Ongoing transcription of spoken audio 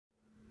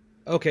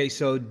Okay,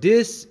 so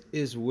this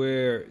is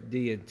where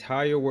the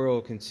entire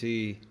world can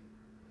see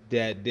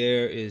that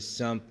there is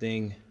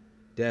something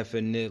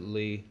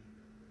definitely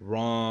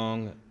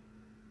wrong,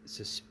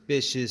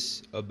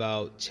 suspicious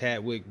about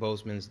Chadwick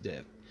Boseman's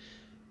death.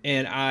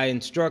 And I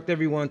instruct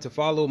everyone to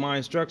follow my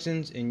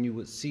instructions, and you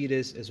would see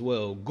this as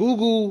well.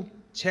 Google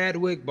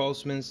Chadwick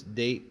Boseman's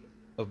date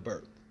of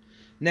birth.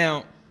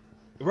 Now,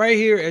 right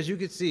here, as you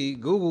can see,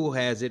 Google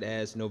has it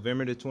as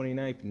November the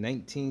 29th,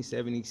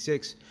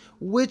 1976,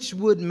 which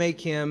would make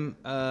him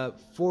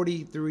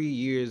 43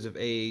 years of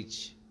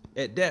age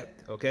at death.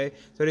 Okay,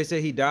 so they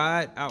say he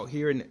died out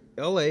here in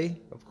LA,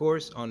 of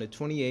course, on the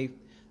 28th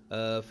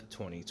of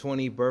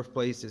 2020.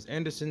 Birthplace is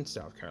Anderson,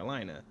 South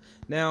Carolina.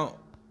 Now,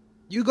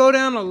 you go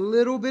down a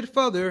little bit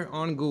further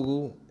on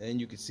Google, and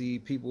you can see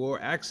people are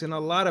asking a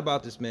lot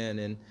about this man.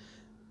 And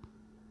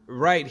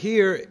right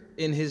here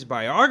in his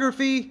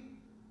biography,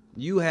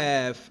 you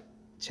have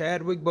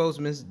Chadwick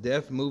Boseman's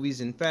Death,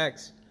 Movies, and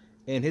Facts,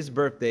 and his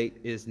birth date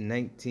is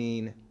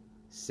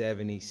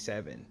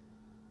 1977.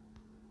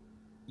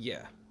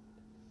 Yeah.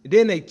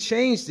 Then they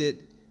changed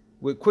it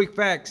with quick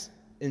facts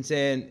and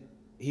saying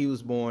he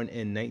was born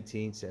in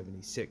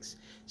 1976.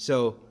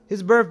 So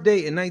his birth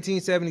date in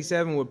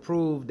 1977 would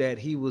prove that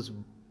he was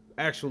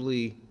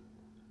actually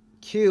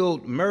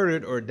killed,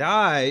 murdered, or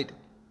died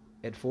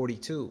at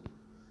 42.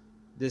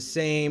 The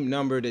same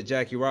number that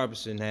Jackie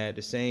Robinson had,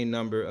 the same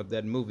number of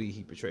that movie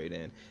he portrayed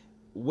in.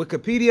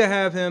 Wikipedia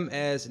have him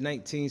as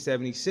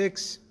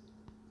 1976,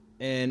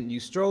 and you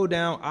stroll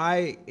down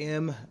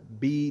IMBDP,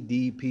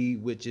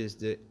 which is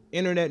the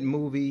Internet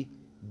Movie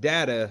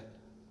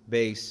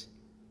Database,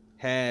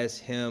 has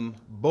him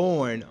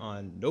born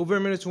on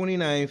November the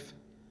 29th,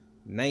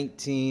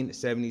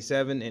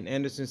 1977 in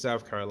Anderson,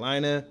 South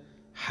Carolina.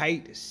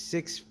 Height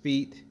 6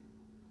 feet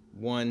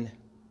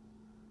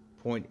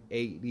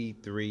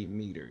 1.83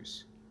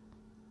 meters.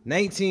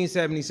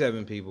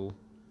 1977, people.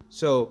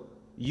 So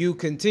you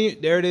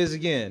continue. There it is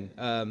again.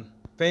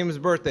 Famous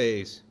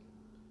birthdays.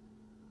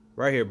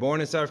 Right here. Born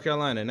in South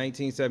Carolina,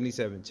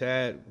 1977.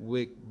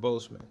 Chadwick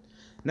Boseman.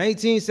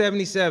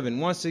 1977.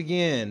 Once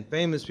again,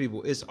 famous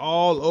people. It's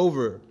all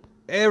over.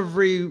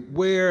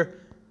 Everywhere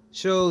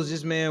shows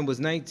this man was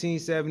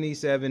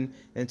 1977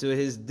 until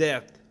his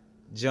death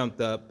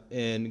jumped up.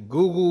 And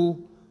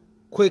Google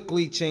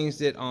quickly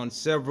changed it on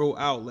several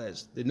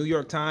outlets. The New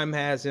York Times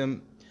has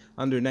him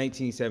under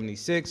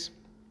 1976.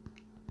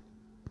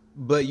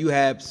 But you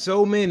have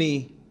so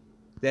many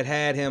that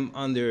had him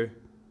under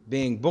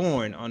being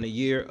born on the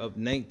year of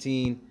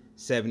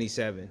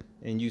 1977.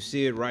 And you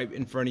see it right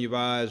in front of your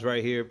eyes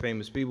right here,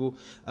 famous people.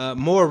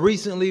 More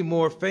recently,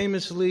 more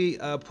famously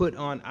put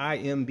on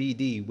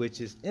IMBD,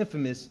 which is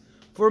infamous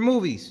for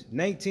movies.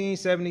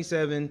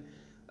 1977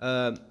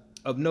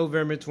 of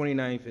November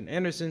 29th in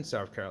Anderson,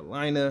 South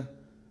Carolina.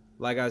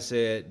 Like I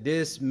said,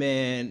 this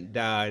man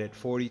died at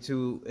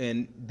 42.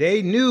 And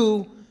they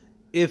knew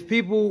if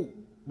people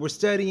were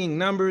studying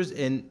numbers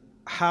and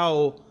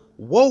how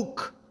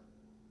woke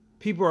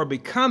people are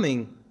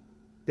becoming,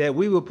 that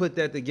we would put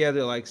that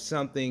together like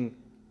something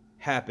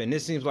happened.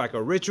 This seems like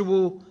a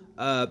ritual.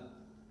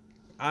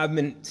 I've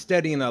been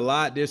studying a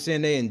lot. They're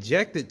saying they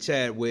injected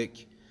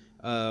Chadwick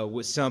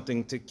with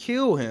something to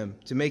kill him,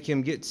 to make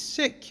him get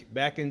sick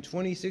back in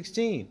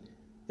 2016.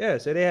 Yeah,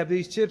 so they have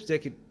these chips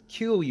that could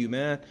kill you,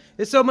 man.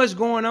 There's so much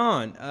going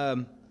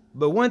on.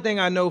 But one thing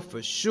I know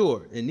for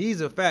sure, and these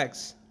are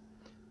facts,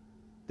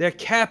 they're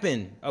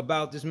capping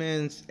about this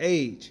man's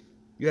age.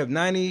 You have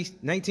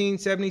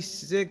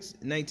 1976,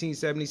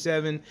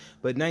 1977,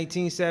 but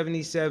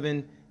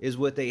 1977 is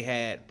what they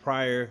had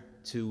prior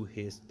to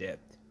his death.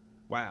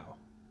 Wow.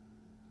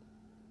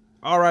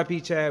 R.I.P.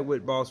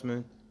 Chadwick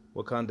Boseman,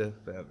 Wakanda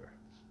forever.